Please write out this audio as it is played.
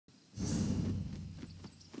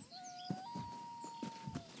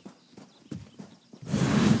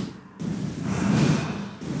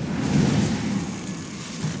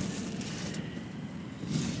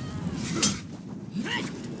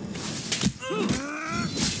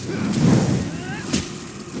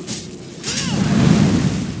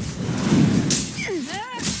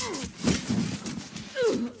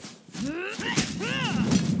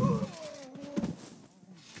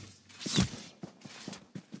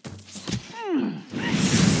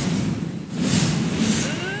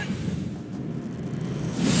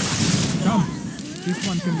This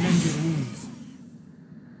one can mend your wounds.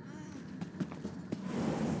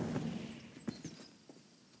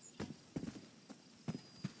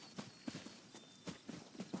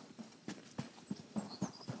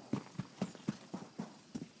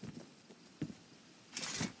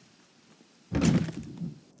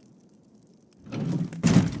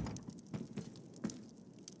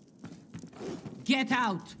 Get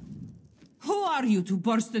out! Who are you to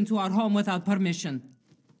burst into our home without permission?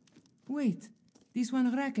 Wait, this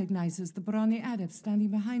one recognizes the brawny adept standing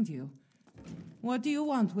behind you. What do you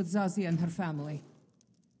want with Tsazii and her family?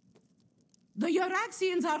 The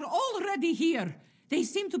Euraxians are already here! They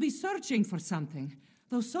seem to be searching for something,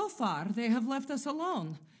 though so far they have left us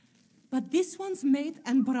alone. But this one's mate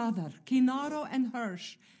and brother, Kinaro and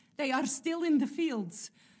Hirsch, they are still in the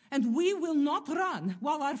fields. And we will not run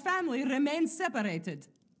while our family remains separated.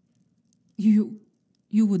 You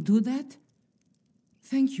would do that?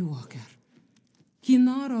 Thank you, Walker.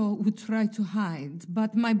 Kinaro would try to hide,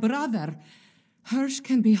 but my brother, Hirsch,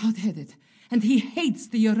 can be hot-headed, and he hates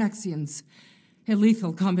the Euraxians. A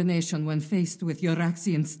lethal combination when faced with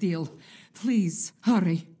Euraxian steel. Please,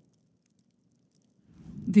 hurry.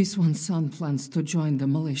 This one's son plans to join the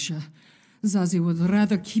militia. Tsazii would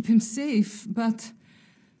rather keep him safe, but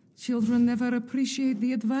children never appreciate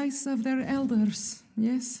the advice of their elders,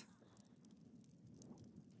 yes?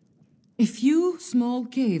 A few small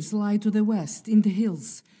caves lie to the west, in the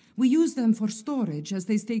hills. We use them for storage as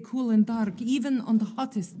they stay cool and dark, even on the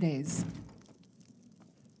hottest days.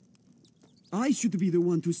 I should be the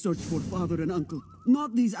one to search for father and uncle,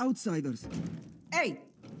 not these outsiders. Hey!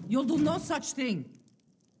 You'll do no such thing!